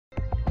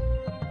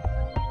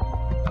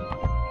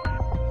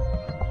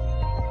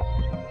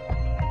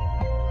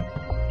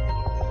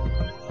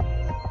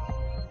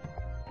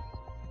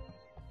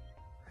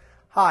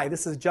Hi,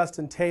 this is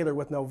Justin Taylor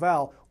with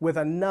Novell with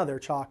another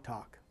Chalk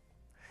Talk.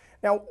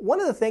 Now, one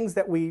of the things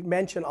that we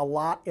mention a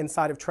lot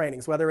inside of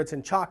trainings, whether it's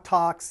in Chalk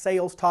Talks,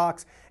 sales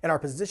talks, and our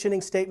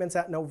positioning statements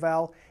at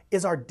Novell,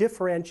 is our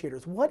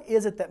differentiators. What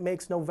is it that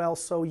makes Novell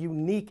so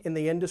unique in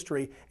the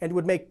industry and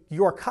would make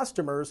your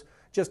customers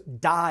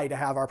just die to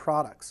have our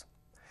products?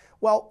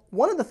 Well,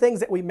 one of the things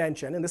that we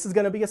mention, and this is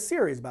going to be a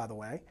series, by the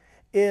way,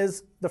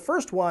 is the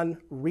first one,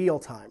 real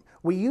time.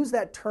 We use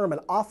that term an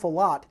awful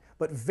lot,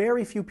 but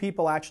very few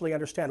people actually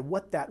understand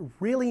what that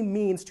really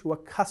means to a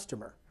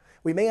customer.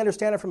 We may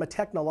understand it from a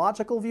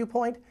technological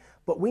viewpoint,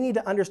 but we need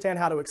to understand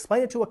how to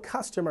explain it to a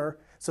customer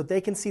so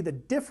they can see the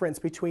difference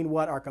between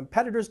what our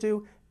competitors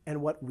do and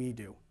what we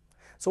do.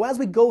 So as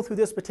we go through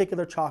this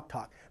particular Chalk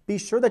Talk, be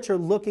sure that you're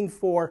looking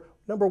for,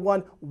 number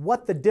one,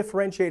 what the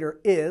differentiator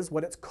is,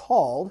 what it's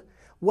called,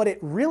 what it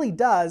really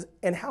does,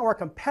 and how our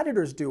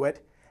competitors do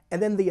it, and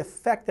then the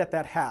effect that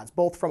that has,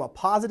 both from a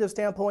positive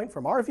standpoint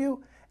from our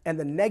view and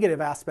the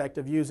negative aspect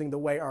of using the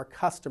way our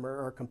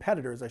customer, or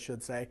competitors I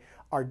should say,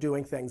 are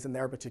doing things in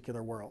their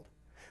particular world.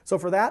 So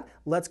for that,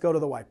 let's go to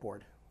the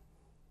whiteboard.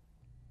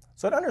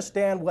 So to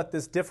understand what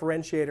this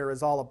differentiator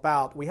is all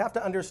about, we have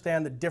to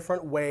understand the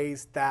different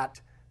ways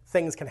that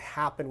things can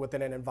happen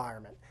within an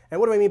environment. And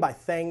what do I mean by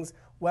things?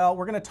 Well,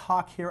 we're going to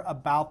talk here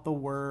about the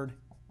word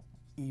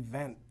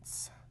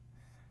events.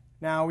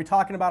 Now, are we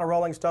talking about a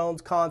Rolling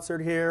Stones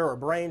concert here or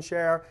brain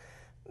share?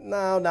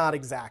 No, not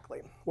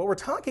exactly. What we're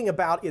talking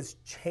about is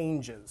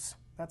changes.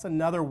 That's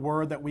another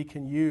word that we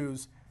can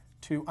use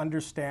to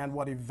understand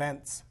what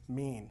events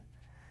mean.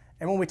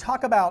 And when we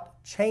talk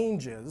about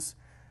changes,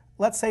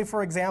 let's say,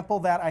 for example,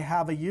 that I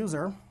have a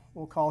user.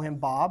 We'll call him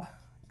Bob,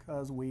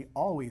 because we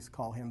always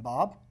call him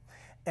Bob.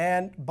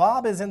 And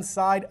Bob is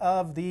inside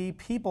of the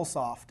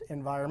PeopleSoft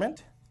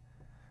environment,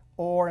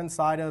 or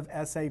inside of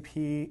SAP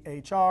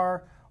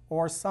HR,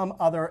 or some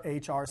other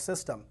HR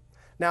system.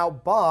 Now,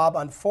 Bob,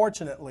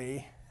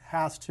 unfortunately,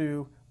 has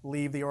to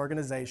leave the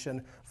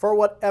organization for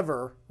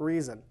whatever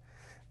reason.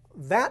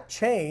 That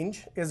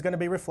change is going to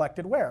be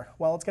reflected where?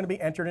 Well, it's going to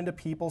be entered into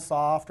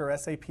PeopleSoft or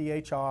SAP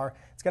HR.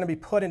 It's going to be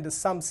put into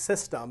some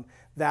system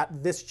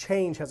that this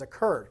change has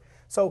occurred.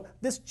 So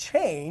this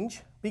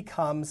change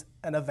becomes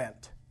an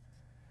event.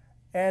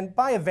 And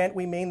by event,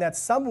 we mean that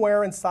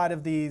somewhere inside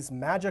of these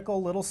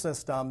magical little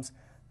systems,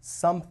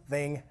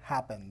 something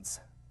happens.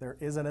 There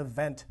is an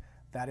event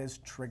that is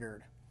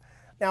triggered.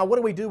 Now, what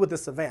do we do with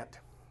this event?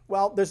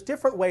 Well, there's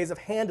different ways of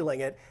handling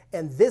it,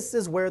 and this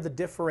is where the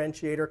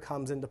differentiator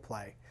comes into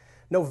play.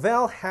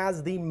 Novell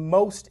has the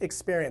most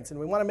experience, and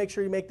we want to make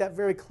sure you make that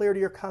very clear to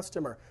your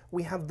customer.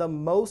 We have the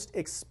most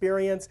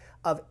experience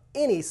of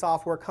any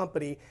software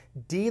company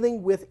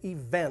dealing with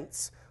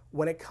events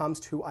when it comes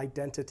to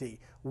identity.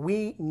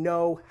 We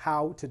know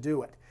how to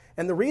do it.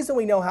 And the reason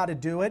we know how to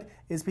do it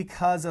is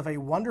because of a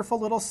wonderful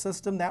little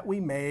system that we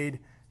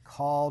made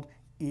called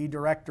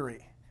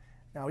eDirectory.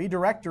 Now,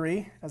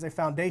 eDirectory, as a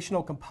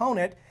foundational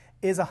component,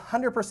 is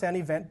 100%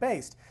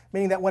 event-based,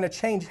 meaning that when a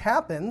change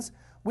happens,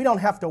 we don't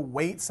have to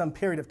wait some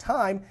period of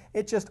time.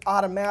 It just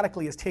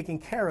automatically is taking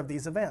care of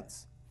these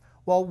events.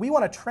 Well, we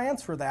want to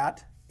transfer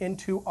that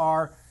into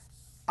our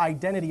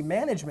identity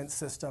management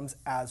systems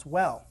as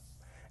well.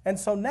 And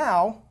so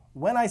now,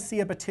 when I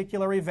see a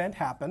particular event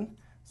happen,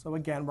 so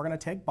again, we're going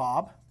to take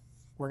Bob,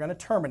 we're going to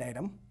terminate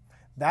him.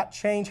 That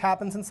change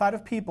happens inside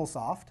of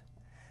PeopleSoft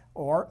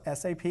or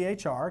SAP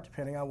HR,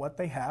 depending on what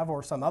they have,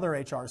 or some other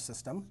HR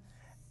system.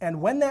 And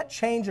when that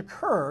change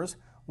occurs,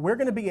 we're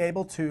going to be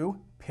able to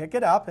pick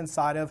it up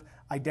inside of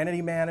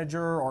Identity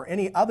Manager or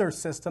any other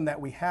system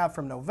that we have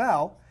from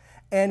Novell,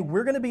 and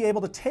we're going to be able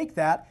to take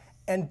that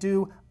and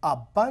do a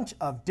bunch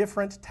of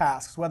different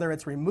tasks, whether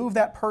it's remove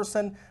that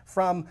person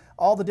from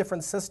all the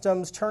different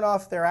systems, turn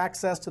off their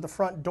access to the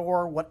front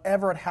door,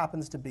 whatever it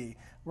happens to be.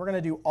 We're going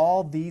to do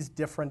all these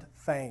different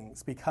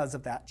things because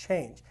of that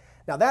change.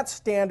 Now, that's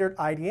standard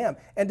IDM.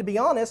 And to be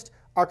honest,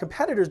 our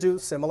competitors do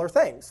similar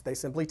things. They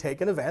simply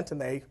take an event and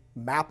they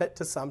map it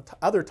to some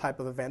other type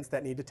of events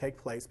that need to take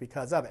place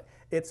because of it.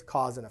 It's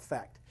cause and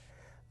effect.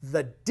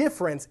 The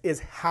difference is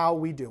how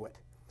we do it.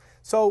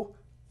 So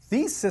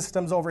these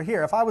systems over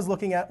here, if I was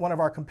looking at one of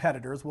our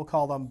competitors, we'll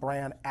call them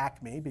brand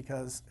Acme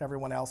because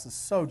everyone else is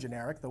so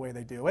generic the way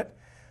they do it.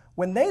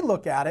 When they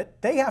look at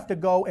it, they have to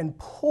go and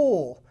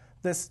pull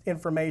this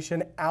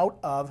information out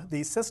of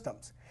these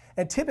systems.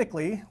 And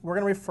typically, we're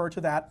going to refer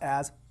to that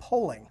as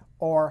polling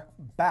or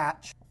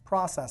batch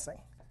processing.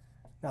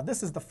 Now,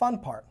 this is the fun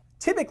part.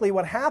 Typically,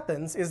 what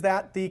happens is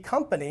that the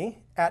company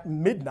at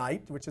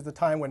midnight, which is the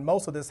time when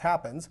most of this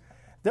happens,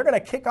 they're going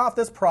to kick off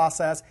this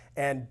process,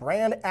 and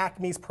brand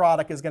Acme's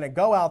product is going to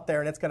go out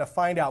there and it's going to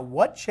find out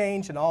what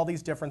changed in all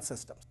these different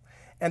systems.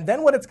 And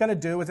then what it's going to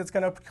do is it's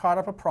going to start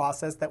up a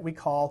process that we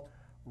call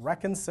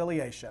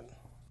reconciliation.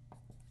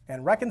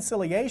 And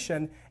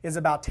reconciliation is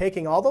about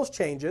taking all those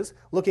changes,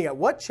 looking at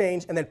what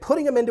changed, and then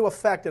putting them into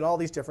effect in all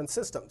these different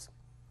systems.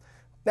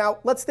 Now,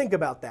 let's think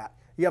about that.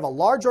 You have a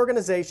large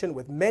organization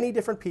with many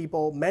different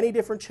people, many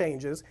different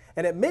changes,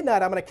 and at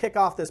midnight I'm going to kick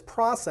off this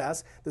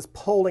process, this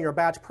polling or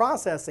batch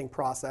processing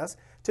process,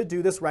 to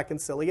do this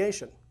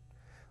reconciliation.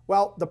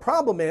 Well, the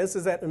problem is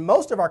that in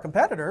most of our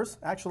competitors,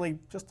 actually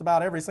just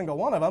about every single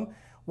one of them,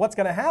 what's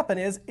going to happen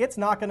is it's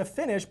not going to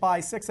finish by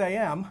 6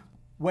 a.m.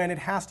 when it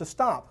has to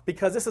stop,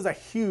 because this is a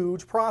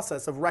huge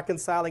process of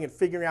reconciling and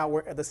figuring out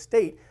where the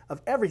state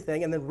of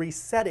everything and then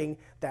resetting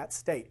that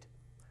state.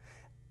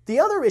 The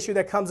other issue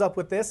that comes up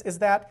with this is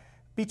that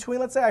between,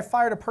 let's say I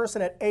fired a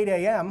person at 8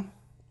 a.m.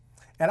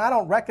 and I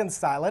don't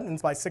reconcile it, and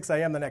it's by 6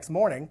 a.m. the next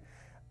morning,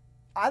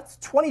 that's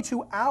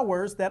 22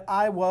 hours that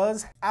I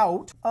was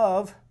out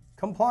of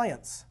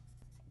compliance.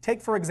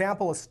 Take, for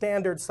example, a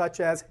standard such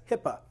as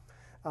HIPAA.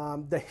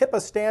 The HIPAA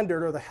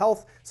standard, or the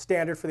health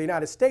standard for the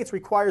United States,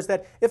 requires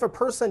that if a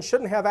person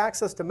shouldn't have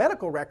access to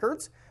medical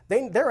records,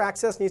 their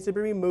access needs to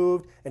be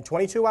removed in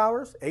 22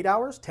 hours, 8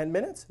 hours, 10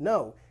 minutes?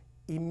 No,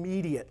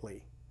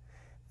 immediately.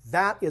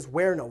 That is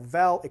where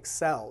Novell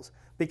excels,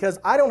 because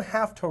I don't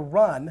have to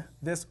run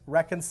this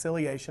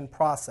reconciliation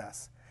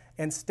process.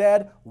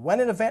 Instead, when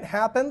an event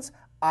happens,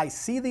 I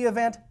see the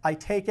event, I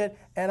take it,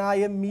 and I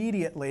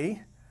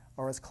immediately,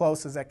 or as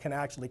close as it can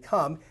actually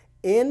come,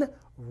 in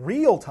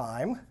real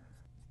time,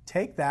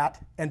 take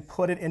that and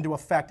put it into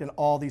effect in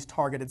all these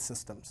targeted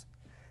systems.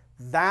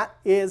 That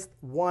is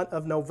one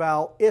of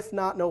Novell, if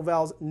not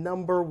Novell's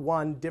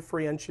 #1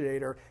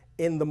 differentiator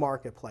in the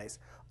marketplace.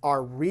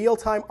 Our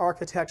real-time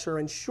architecture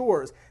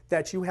ensures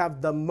that you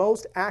have the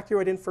most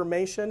accurate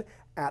information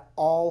at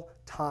all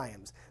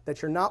times,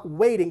 that you're not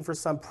waiting for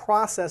some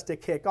process to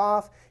kick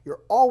off,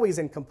 you're always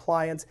in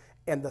compliance,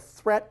 and the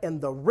threat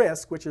and the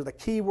risk, which are the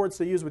key words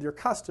to use with your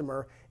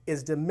customer,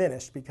 is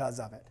diminished because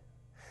of it.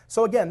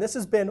 So again, this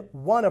has been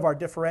one of our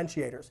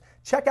differentiators.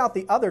 Check out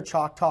the other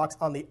Chalk Talks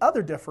on the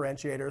other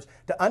differentiators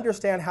to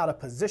understand how to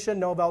position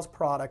Novell's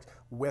product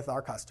with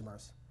our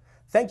customers.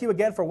 Thank you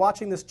again for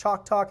watching this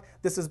Chalk Talk.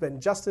 This has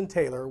been Justin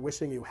Taylor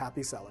wishing you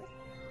happy selling.